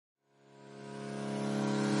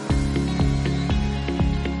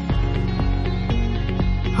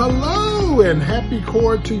Hello and happy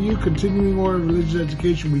core to you, continuing order of religious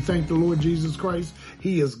education. We thank the Lord Jesus Christ.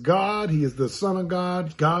 He is God. He is the Son of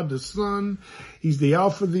God, God the Son. He's the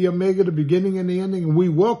Alpha, the Omega, the beginning and the ending. And we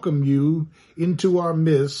welcome you into our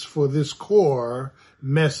midst for this core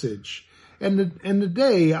message. And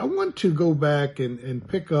today I want to go back and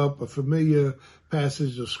pick up a familiar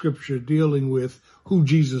passage of scripture dealing with who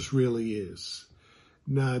Jesus really is.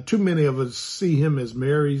 Now, too many of us see him as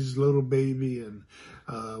Mary's little baby, and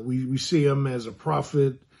we see him as a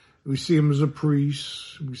prophet. We see him as a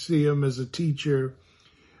priest. We see him as a teacher.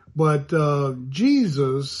 But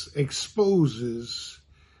Jesus exposes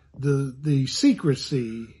the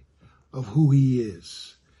secrecy of who he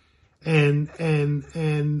is. And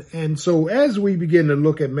so as we begin to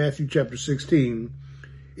look at Matthew chapter 16,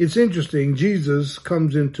 it's interesting. Jesus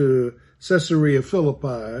comes into Caesarea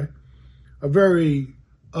Philippi, a very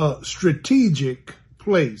strategic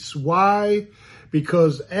place. Why?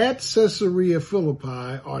 Because at Caesarea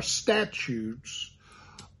Philippi are statues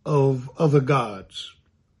of other gods.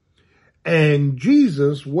 And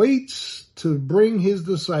Jesus waits to bring his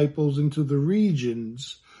disciples into the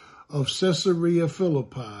regions of Caesarea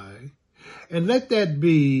Philippi, and let that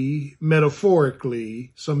be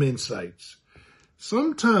metaphorically some insights.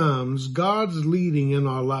 Sometimes God's leading in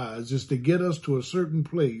our lives is to get us to a certain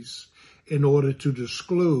place in order to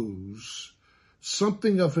disclose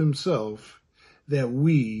something of himself that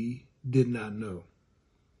we did not know.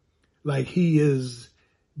 Like he is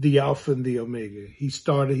the Alpha and the Omega. He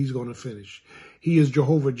started, he's going to finish. He is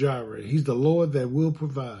Jehovah Jireh. He's the Lord that will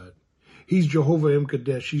provide. He's Jehovah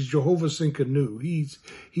M'Kadesh. He's Jehovah Sinkanu. He's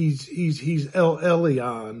El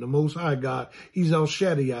Elyon, the Most High God. He's El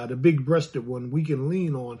Shaddai, the big-breasted one we can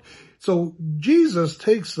lean on. So Jesus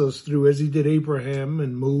takes us through, as he did Abraham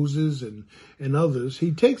and Moses and others,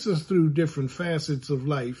 he takes us through different facets of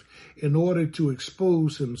life in order to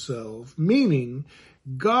expose himself, meaning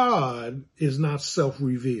God is not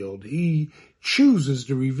self-revealed. He chooses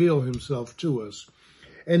to reveal himself to us.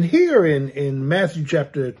 And here in Matthew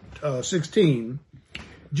chapter 16,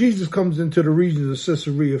 Jesus comes into the region of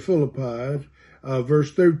Caesarea Philippi,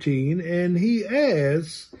 verse 13, and he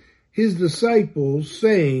asks his disciples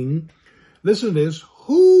saying, listen to this,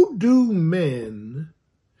 who do men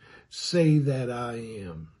say that I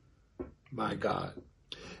am? My God.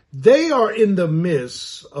 They are in the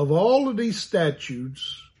midst of all of these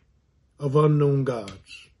statues of unknown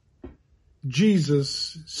gods.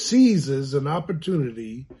 Jesus seizes an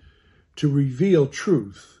opportunity to reveal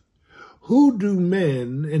truth. Who do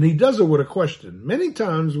men, and he does it with a question. Many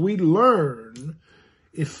times we learn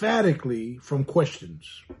emphatically from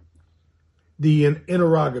questions. The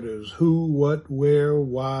interrogatives, who, what, where,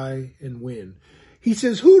 why, and when. He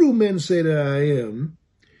says, who do men say that I am?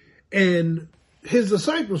 And his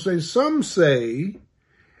disciples say, some say,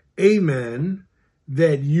 amen,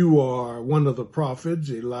 that you are one of the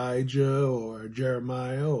prophets, Elijah or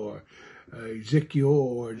Jeremiah or Ezekiel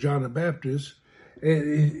or John the Baptist.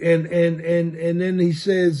 And then he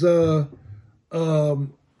says, who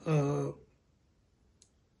do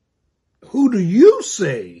you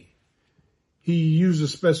say? He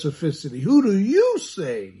uses specificity. Who do you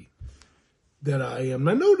say that I am?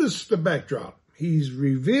 Now notice the backdrop. He's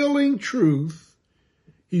revealing truth.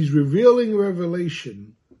 He's revealing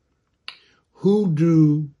revelation. Who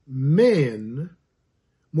do men,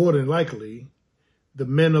 more than likely, the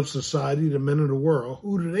men of society, the men of the world,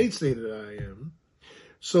 who do they say that I am?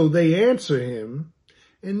 So they answer him.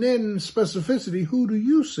 And then specificity, who do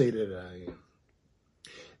you say that I am?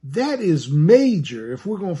 That is major. If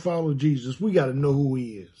we're going to follow Jesus, we got to know who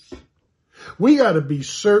he is. We got to be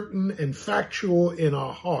certain and factual in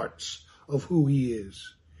our hearts of who he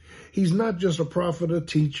is. He's not just a prophet or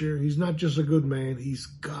teacher. He's not just a good man. He's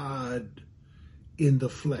God in the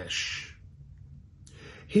flesh.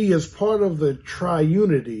 He is part of the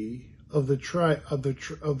triunity of the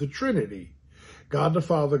Trinity. God the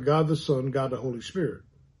Father, God the Son, God the Holy Spirit.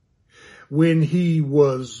 When he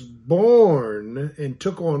was born and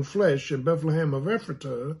took on flesh in Bethlehem of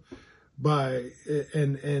Ephratah,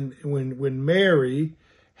 when Mary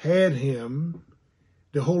had him,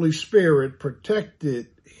 the Holy Spirit protected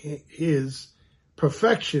his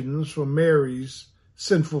perfections from Mary's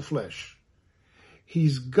sinful flesh.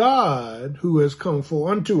 He's God who has come for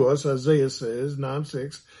unto us, Isaiah says,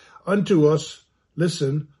 9:6, unto us,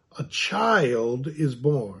 listen, a child is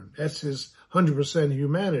born. That's his 100%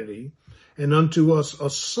 humanity. And unto us a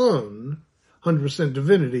son, 100%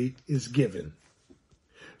 divinity, is given.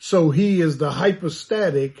 So he is the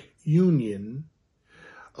hypostatic union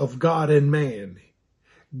of God and man.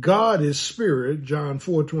 God is spirit, John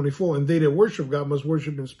 4:24, and they that worship God must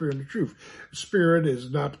worship in spirit and truth. Spirit is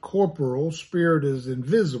not corporal, spirit is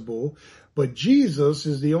invisible, but Jesus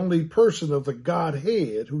is the only person of the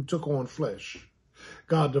Godhead who took on flesh.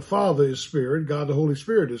 God the Father is spirit, God the Holy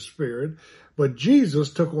Spirit is spirit, but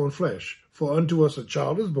Jesus took on flesh. For unto us a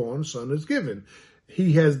child is born, son is given.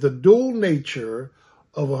 He has the dual nature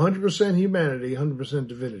of 100% humanity, 100%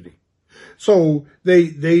 divinity. So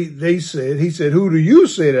he said, who do you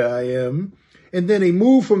say that I am? And then he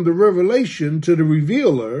moved from the revelation to the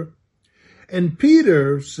revealer. And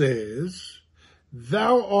Peter says,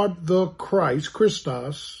 thou art the Christ,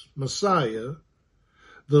 Christos, Messiah,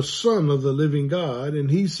 the Son of the living God.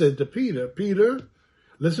 And he said to Peter, Peter,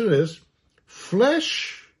 listen to this,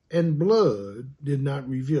 flesh and blood did not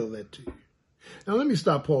reveal that to you. Now let me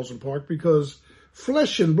stop, pause, and park, because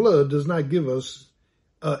flesh and blood does not give us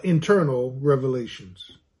internal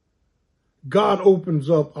revelations. God opens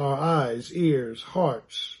up our eyes, ears,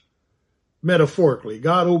 hearts, metaphorically.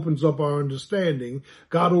 God opens up our understanding.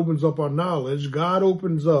 God opens up our knowledge. God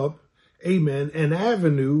opens up, amen, an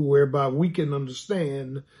avenue whereby we can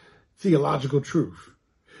understand theological truth.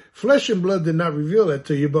 Flesh and blood did not reveal that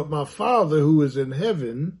to you, but my Father who is in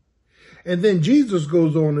heaven. And then Jesus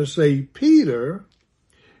goes on to say, Peter,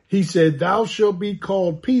 he said, thou shalt be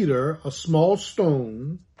called Peter, a small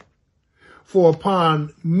stone, for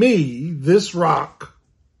upon me, this rock,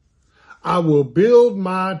 I will build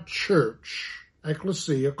my church,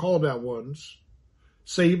 ecclesia, called out ones,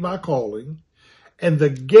 saved by calling, and the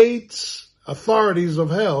gates, authorities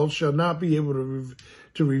of hell shall not be able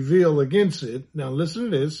to reveal against it. Now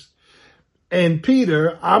listen to this. And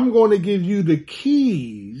Peter, I'm going to give you the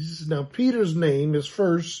keys. Now, Peter's name is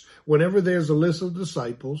first, whenever there's a list of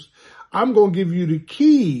disciples, I'm going to give you the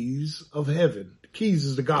keys of heaven. The keys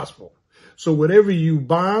is the gospel. So whatever you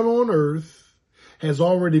bind on earth has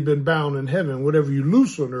already been bound in heaven. Whatever you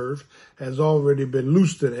loose on earth has already been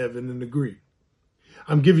loosed in heaven in the Greek.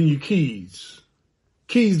 I'm giving you keys.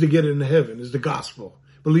 Keys to get into heaven is the gospel.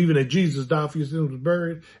 Believing that Jesus died for your sins, was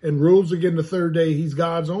buried, and rose again the third day. He's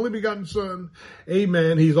God's only begotten Son.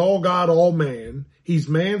 Amen. He's all God, all man. He's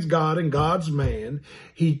man's God and God's man.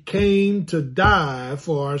 He came to die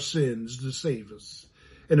for our sins to save us.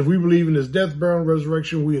 And if we believe in his death, burial, and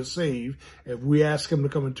resurrection, we are saved. If we ask him to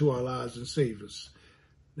come into our lives and save us.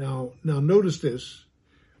 Now notice this.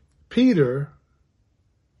 Peter,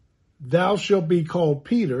 thou shalt be called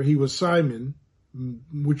Peter. He was Simon,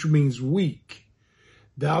 which means weak.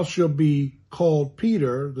 Thou shalt be called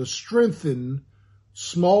Peter, the strengthened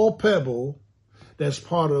small pebble that's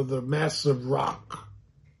part of the massive rock.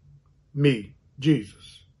 Me,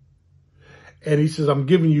 Jesus. And he says, I'm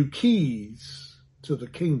giving you keys to the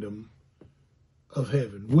kingdom of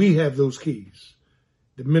heaven. We have those keys.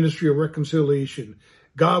 The ministry of reconciliation.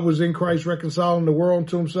 God was in Christ reconciling the world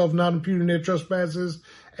unto himself, not imputing their trespasses.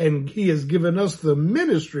 And he has given us the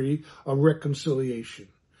ministry of reconciliation,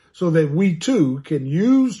 so that we too can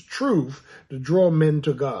use truth to draw men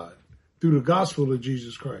to God through the gospel of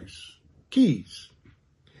Jesus Christ. Keys.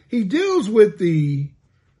 He deals with the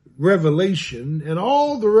revelation and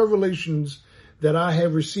all the revelations that I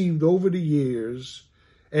have received over the years.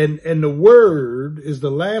 And the word is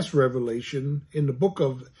the last revelation in the book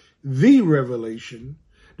of the Revelation.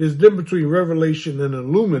 There's a difference between revelation and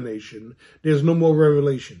illumination. There's no more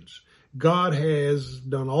revelations. God has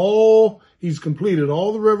done he's completed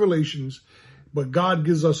all the revelations, but God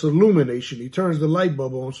gives us illumination. He turns the light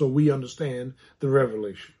bulb on so we understand the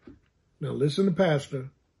revelation. Now listen to Pastor.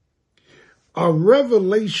 Our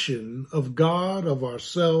revelation of God, of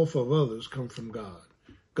ourselves, of others come from God.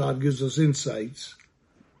 God gives us insights.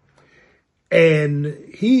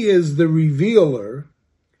 And he is the revealer,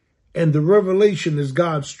 and the revelation is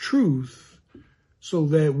God's truth, so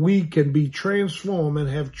that we can be transformed and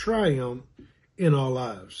have triumph in our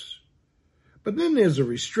lives. But then there's a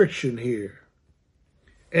restriction here.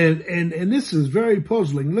 And this is very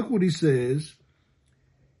puzzling. Look what he says.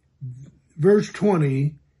 Verse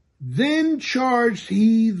 20, then charged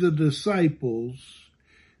he the disciples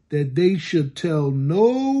that they should tell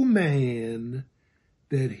no man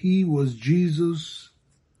that he was Jesus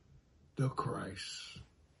the Christ.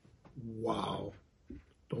 Wow.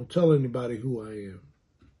 Don't tell anybody who I am.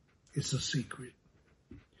 It's a secret.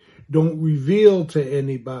 Don't reveal to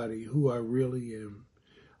anybody who I really am.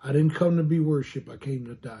 I didn't come to be worshiped. I came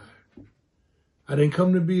to die. I didn't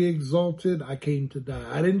come to be exalted. I came to die.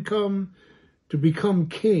 I didn't come to become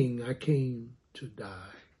king. I came to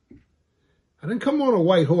die. I didn't come on a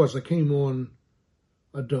white horse. I came on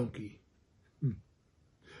a donkey.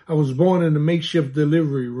 I was born in a makeshift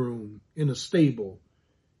delivery room in a stable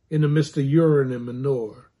in the midst of urine and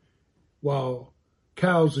manure. While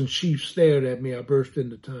cows and sheep stared at me, I burst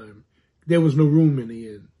into time. There was no room in the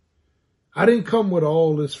inn. I didn't come with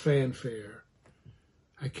all this fanfare.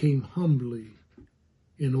 I came humbly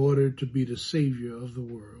in order to be the Savior of the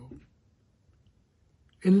world.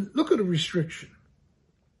 And look at the restriction.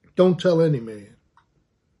 Don't tell any man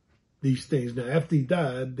these things. Now, after he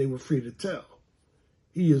died, they were free to tell.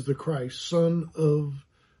 He is the Christ, Son of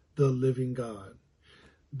the living God.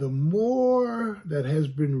 The more that has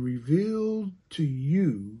been revealed to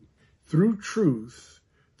you through truth,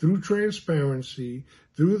 through transparency,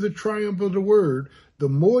 through the triumph of the word, the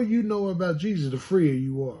more you know about Jesus, the freer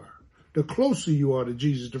you are. The closer you are to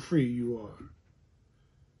Jesus, the freer you are.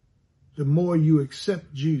 The more you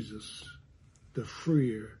accept Jesus, the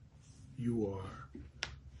freer you are.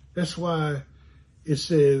 That's why it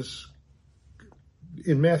says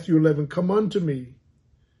in Matthew 11, come unto me,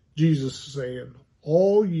 Jesus saying,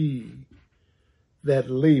 all ye that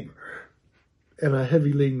labor and are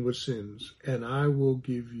heavy laden with sins, and I will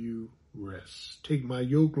give you rest. Take my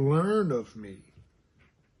yoke, learn of me.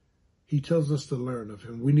 He tells us to learn of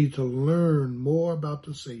him. We need to learn more about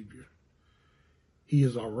the Savior. He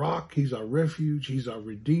is our rock. He's our refuge. He's our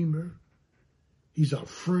redeemer. He's our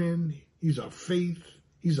friend. He's our faith.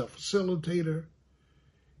 He's our facilitator.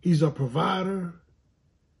 He's our provider.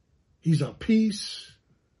 He's our peace.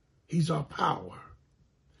 He's our power.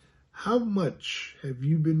 How much have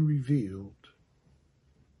you been revealed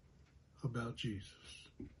about Jesus?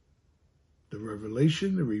 The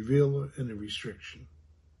revelation, the revealer, and the restriction.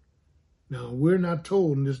 Now, we're not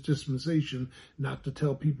told in this dispensation not to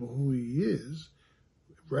tell people who he is.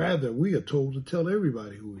 Rather, we are told to tell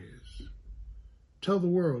everybody who he is. Tell the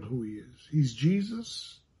world who he is. He's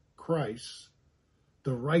Jesus Christ,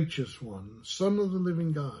 the righteous one, Son of the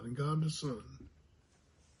living God, and God the Son,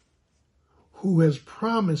 who has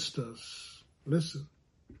promised us, listen,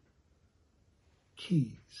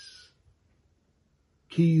 keys.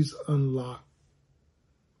 Keys unlock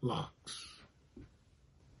locks.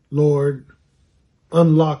 Lord,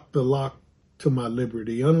 unlock the lock to my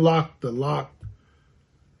liberty. Unlock the lock,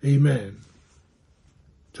 amen,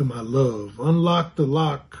 to my love. Unlock the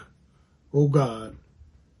lock, oh God,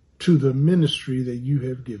 to the ministry that you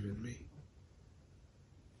have given me.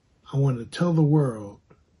 I want to tell the world,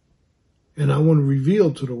 and I want to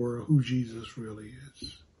reveal to the world who Jesus really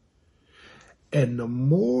is. And the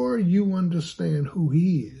more you understand who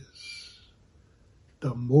he is,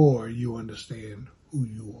 the more you understand who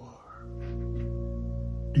you are.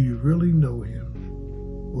 Do you really know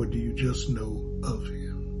him, or do you just know of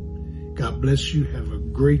him? God bless you. Have a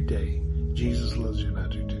great day. Jesus loves you,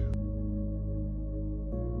 not you.